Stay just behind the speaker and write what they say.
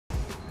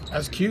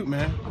That's cute,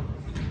 man.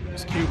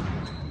 It's cute.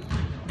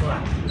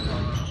 But,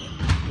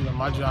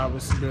 my job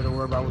is to be able to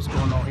worry about what's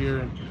going on here,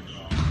 and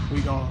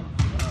we gonna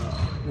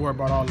worry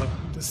about all the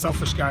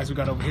selfish guys we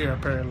got over here,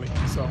 apparently.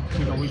 So,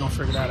 we gonna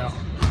figure that out.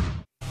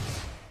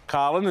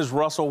 Colin, is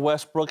Russell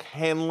Westbrook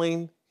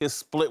handling his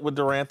split with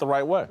Durant the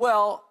right way?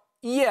 Well,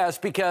 yes,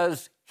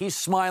 because he's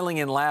smiling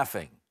and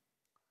laughing.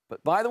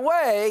 But by the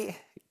way,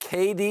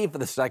 KD, for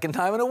the second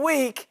time in a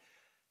week,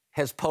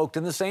 has poked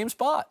in the same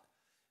spot.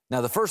 Now,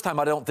 the first time,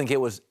 I don't think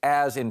it was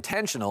as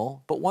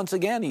intentional, but once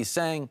again, he's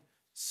saying,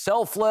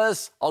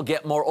 selfless, I'll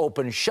get more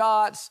open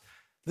shots.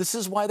 This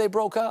is why they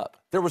broke up.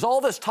 There was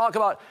all this talk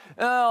about,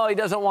 oh, he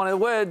doesn't want to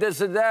win,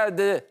 this and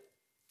that.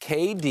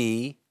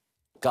 KD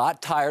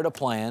got tired of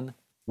playing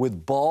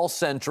with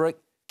ball-centric,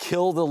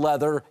 kill the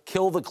leather,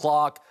 kill the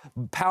clock,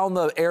 pound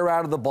the air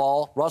out of the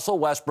ball. Russell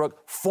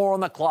Westbrook, 4 on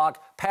the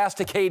clock, pass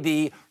to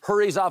KD,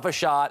 hurries off a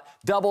shot,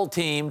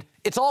 double-teamed.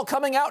 It's all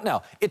coming out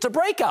now. It's a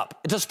breakup.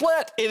 It's a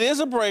split. It is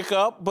a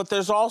breakup, but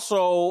there's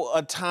also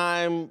a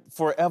time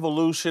for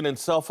evolution and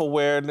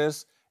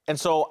self-awareness. And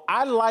so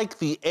I like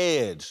the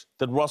edge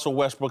that Russell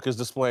Westbrook is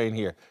displaying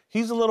here.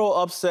 He's a little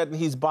upset and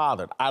he's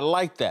bothered. I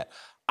like that.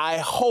 I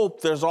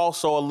hope there's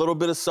also a little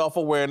bit of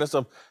self-awareness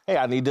of, hey,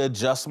 I need to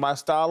adjust my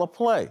style of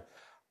play.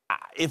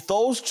 If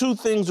those two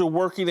things are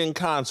working in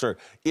concert,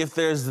 if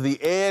there's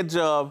the edge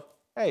of,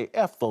 hey,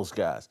 F those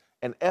guys,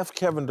 and F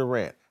Kevin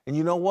Durant, and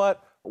you know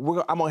what? I'm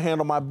going to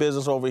handle my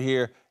business over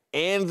here,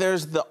 and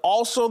there's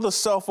also the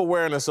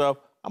self-awareness of,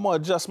 I'm going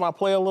to adjust my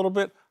play a little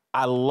bit.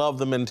 I love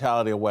the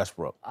mentality of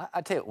Westbrook.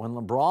 I tell you, when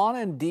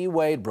LeBron and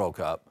D-Wade broke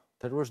up,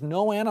 there was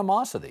no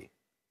animosity.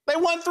 They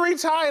won 3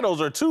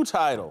 titles or 2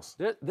 titles.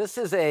 This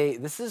is a...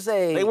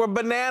 They were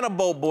banana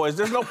boat boys.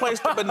 There's no place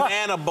to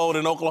banana boat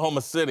in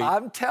Oklahoma City.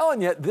 I'm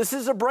telling you, this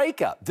is a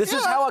breakup. This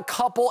is how a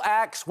couple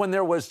acts when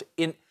there was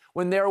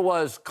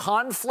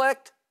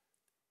conflict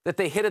that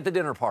they hit at the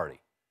dinner party.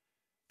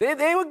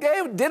 They would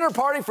have a dinner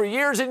party for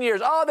years and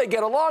years. Oh, they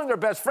get along, they're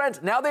best friends.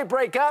 Now they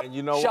break up. And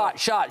you know shot, what?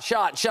 shot,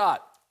 shot,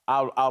 shot.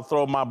 I'll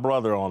throw my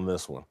brother on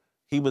this one.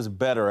 He was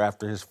better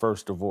after his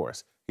first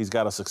divorce. He's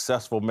got a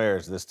successful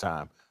marriage this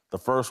time. The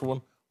first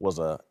one was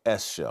a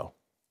S show.